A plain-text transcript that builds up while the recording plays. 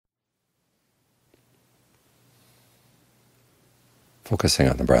focusing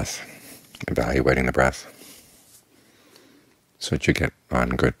on the breath, evaluating the breath, so that you get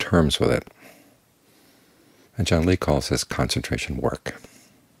on good terms with it. And John Lee calls this concentration work.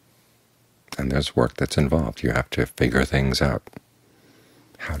 And there's work that's involved. You have to figure things out,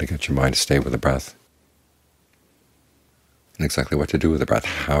 how to get your mind to stay with the breath, and exactly what to do with the breath.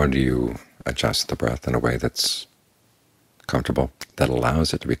 How do you adjust the breath in a way that's comfortable, that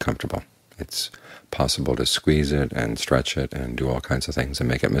allows it to be comfortable? It's possible to squeeze it and stretch it and do all kinds of things and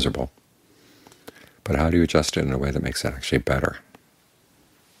make it miserable. But how do you adjust it in a way that makes it actually better,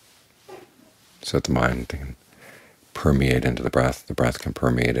 so that the mind can permeate into the breath can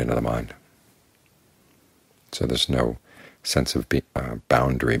permeate into the mind? So there's no sense of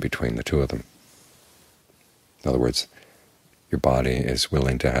boundary between the two of them. In other words, your body is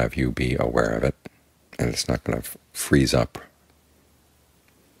willing to have you be aware of it, and it's not going to freeze up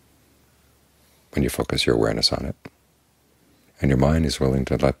when you focus your awareness on it. And your mind is willing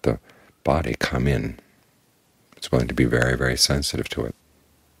to let the body come in. It's willing to be very, very sensitive to it.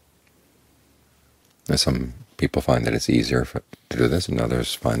 Now, some people find that it's easier to do this, and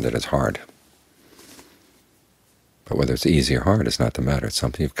others find that it's hard. But whether it's easy or hard is not the matter. It's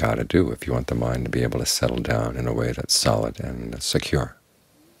something you've got to do if you want the mind to be able to settle down in a way that's solid and secure.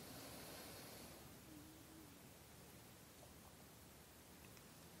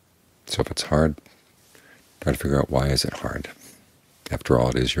 So if it's hard, try to figure out why is it hard. After all,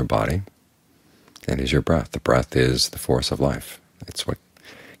 it is your body and it is your breath. The breath is the force of life. It's what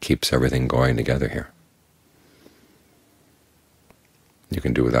keeps everything going together here. You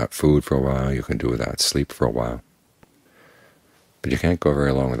can do without food for a while, you can do without sleep for a while, but you can't go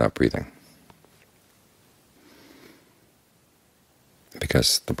very long without breathing,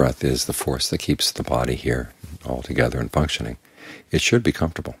 because the breath is the force that keeps the body here all together and functioning. It should be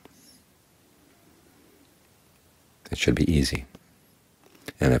comfortable. It should be easy.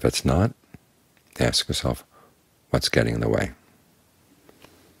 And if it's not, ask yourself, what's getting in the way?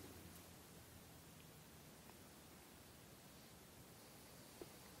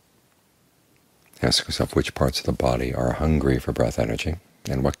 Ask yourself which parts of the body are hungry for breath energy,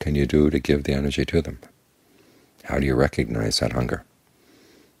 and what can you do to give the energy to them? How do you recognize that hunger?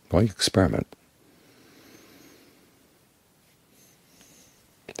 Well, you experiment.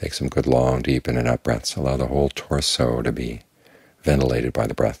 Take some good long, deep in and out breaths. Allow the whole torso to be ventilated by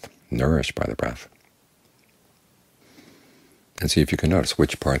the breath, nourished by the breath. And see if you can notice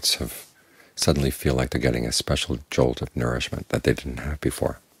which parts suddenly feel like they're getting a special jolt of nourishment that they didn't have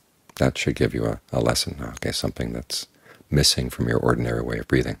before. That should give you a lesson, okay, something that's missing from your ordinary way of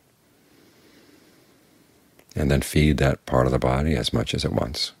breathing. And then feed that part of the body as much as it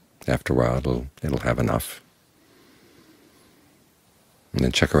wants. After a while, it'll have enough. And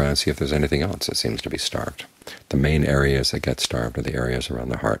then check around and see if there's anything else that seems to be starved. The main areas that get starved are the areas around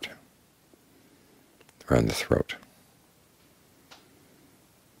the heart, around the throat.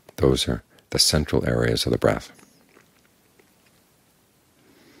 Those are the central areas of the breath.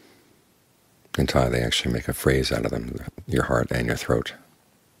 In Thai, they actually make a phrase out of them, your heart and your throat,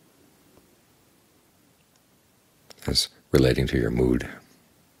 as relating to your mood.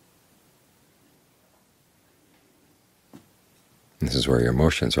 And this is where your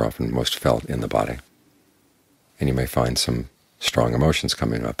emotions are often most felt in the body. And you may find some strong emotions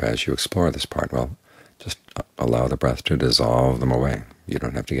coming up as you explore this part. Well, just allow the breath to dissolve them away. You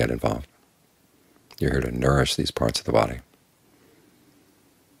don't have to get involved. You're here to nourish these parts of the body.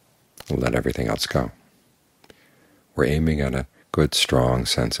 Let everything else go. We're aiming at a good, strong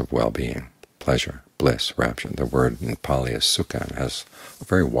sense of well-being, pleasure, bliss, rapture. The word in Pali is sukha, and has a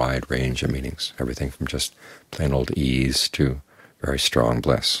very wide range of meanings, everything from just plain old ease to very strong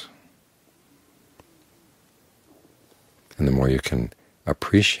bliss. And the more you can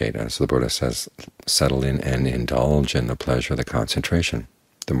appreciate, as the Buddha says, settle in and indulge in the pleasure of the concentration,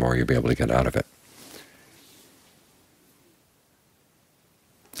 the more you'll be able to get out of it.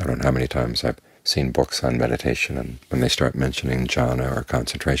 I don't know how many times I've seen books on meditation, and when they start mentioning jhana or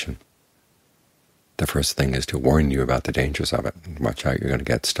concentration, the first thing is to warn you about the dangers of it. Watch out, you're going to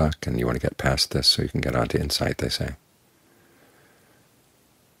get stuck, and you want to get past this so you can get on to insight, they say.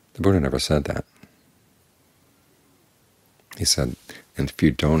 The Buddha never said that. He said, and if you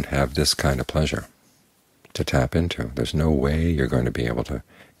don't have this kind of pleasure to tap into, there's no way you're going to be able to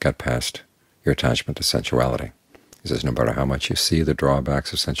get past your attachment to sensuality. He says, no matter how much you see the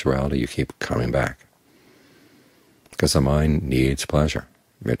drawbacks of sensuality, you keep coming back. Because the mind needs pleasure.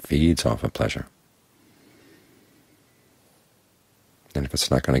 It feeds off of pleasure. And if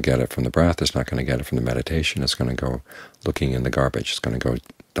it's not going to get it from the breath, it's not going to get it from the meditation, it's going to go looking in the garbage, it's going to go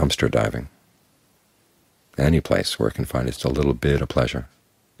dumpster diving. any place where it can find just a little bit of pleasure,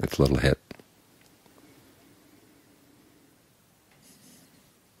 its little hit.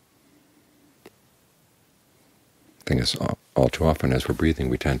 The thing is, all too often as we're breathing,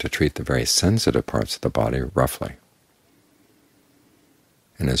 we tend to treat the very sensitive parts of the body roughly.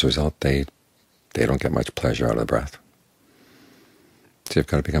 And as a result, they don't get much pleasure out of the breath. So you've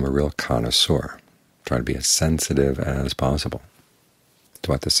got to become a real connoisseur. Try to be as sensitive as possible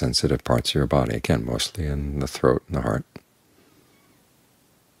to what the sensitive parts of your body, again, mostly in the throat and the heart.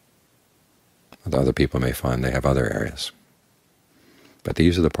 Other people may find they have other areas. But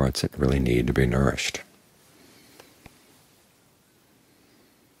these are the parts that really need to be nourished.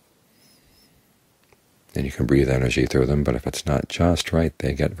 And you can breathe energy through them, but if it's not just right,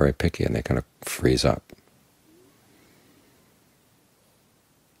 they get very picky and they kind of freeze up.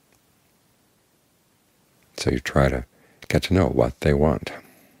 So you try to get to know what they want.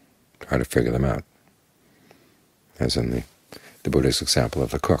 Try to figure them out. As in the Buddha's example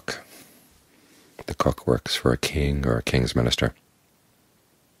of the cook. The cook works for a king or a king's minister.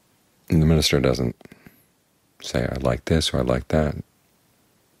 And the minister doesn't say, I like this or I like that.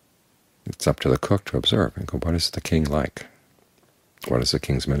 It's up to the cook to observe and go, what is the king like? What is the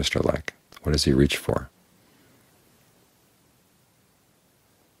king's minister like? What does he reach for?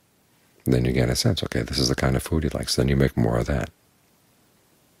 And then you get a sense, okay, this is the kind of food he likes. Then you make more of that.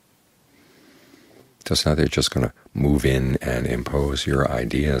 So it's not that you're just going to move in and impose your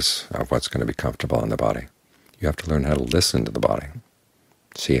ideas of what's going to be comfortable in the body. You have to learn how to listen to the body,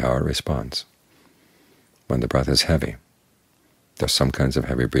 see how it responds. When the breath is heavy, there's some kinds of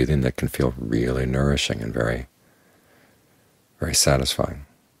heavy breathing that can feel really nourishing and very, very satisfying.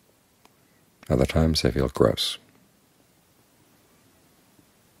 Other times they feel gross.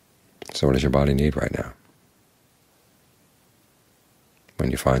 So what does your body need right now? When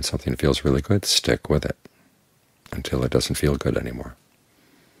you find something that feels really good, stick with it until it doesn't feel good anymore.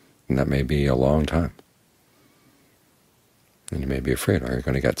 And that may be a long time. And you may be afraid, or you're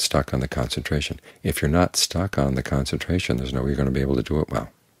going to get stuck on the concentration. If you're not stuck on the concentration, there's no way you're going to be able to do it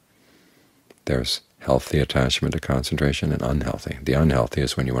well. There's healthy attachment to concentration and unhealthy. The unhealthy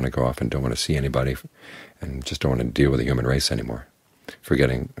is when you want to go off and don't want to see anybody and just don't want to deal with the human race anymore,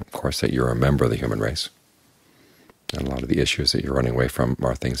 forgetting, of course, that you're a member of the human race. And a lot of the issues that you're running away from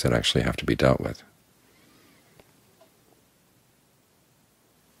are things that actually have to be dealt with.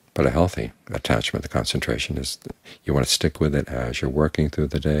 But a healthy attachment to concentration is you want to stick with it as you're working through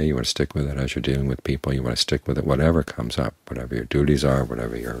the day, you want to stick with it as you're dealing with people, you want to stick with it whatever comes up, whatever your duties are,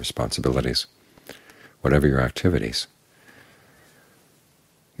 whatever your responsibilities, whatever your activities.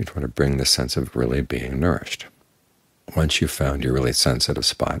 You try to bring this sense of really being nourished. Once you've found your really sensitive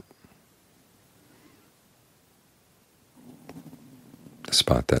spot, the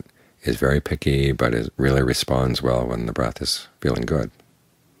spot that is very picky but really responds well when the breath is feeling good,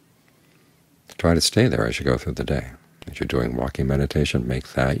 try to stay there as you go through the day. As you're doing walking meditation, make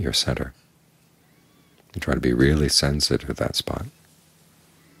that your center. And try to be really sensitive to that spot.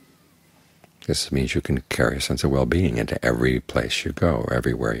 This means you can carry a sense of well-being into every place you go, or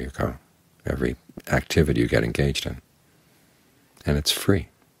everywhere you go, every activity you get engaged in. And it's free,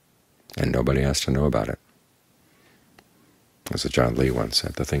 and nobody has to know about it. As John Lee once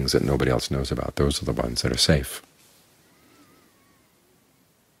said, the things that nobody else knows about, those are the ones that are safe.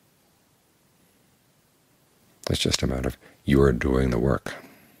 It's just a matter of you are doing the work,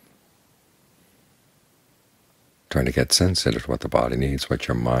 trying to get sensitive to what the body needs, what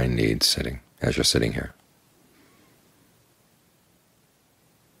your mind needs as you're sitting here.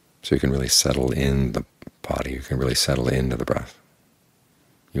 So you can really settle in the body, you can really settle into the breath.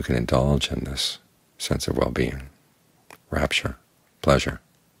 You can indulge in this sense of well-being, rapture, pleasure,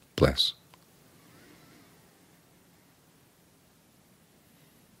 bliss.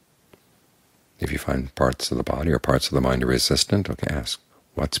 If you find parts of the body or parts of the mind are resistant, okay, ask,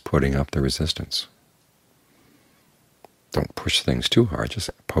 what's putting up the resistance? Don't push things too hard, just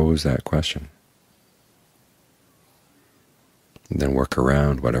pose that question. And then work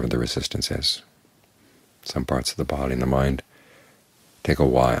around whatever the resistance is. Some parts of the body and the mind take a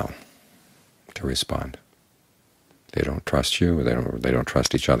while to respond. They don't trust you, they don't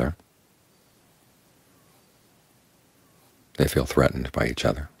trust each other. They feel threatened by each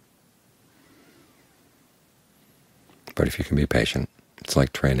other. But if you can be patient, it's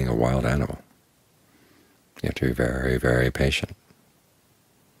like training a wild animal. You have to be very, very patient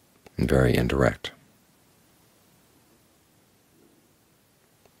and very indirect.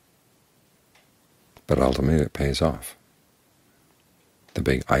 But ultimately it pays off. The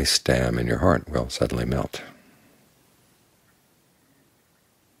big ice dam in your heart will suddenly melt.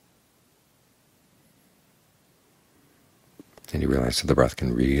 And you realize that the breath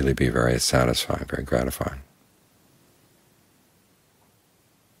can really be very satisfying, very gratifying.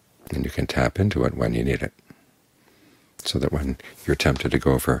 And you can tap into it when you need it, so that when you're tempted to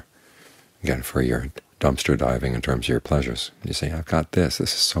go for your dumpster diving in terms of your pleasures, you say, I've got this is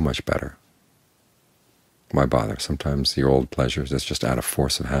so much better. Why bother? Sometimes the old pleasures is just out of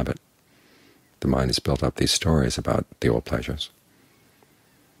force of habit. The mind has built up these stories about the old pleasures.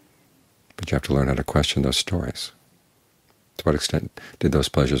 But you have to learn how to question those stories. To what extent did those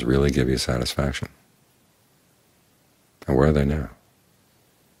pleasures really give you satisfaction? And where are they now?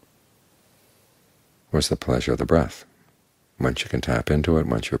 Where's the pleasure of the breath? Once you can tap into it,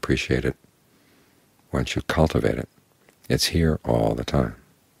 once you appreciate it, once you cultivate it, it's here all the time.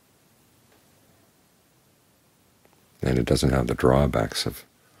 And it doesn't have the drawbacks of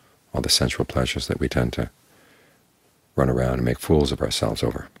all the sensual pleasures that we tend to run around and make fools of ourselves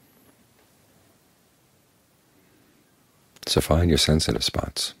over. So find your sensitive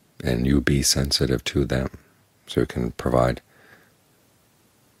spots, and you be sensitive to them, so you can provide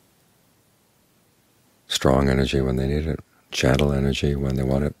strong energy when they need it, gentle energy when they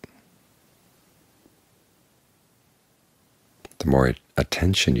want it. The more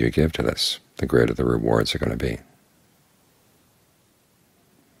attention you give to this, the greater the rewards are going to be.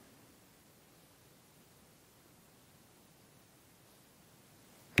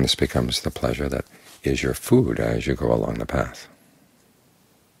 And this becomes the pleasure that is your food as you go along the path.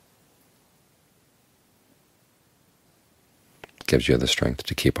 It gives you the strength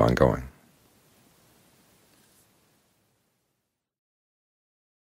to keep on going.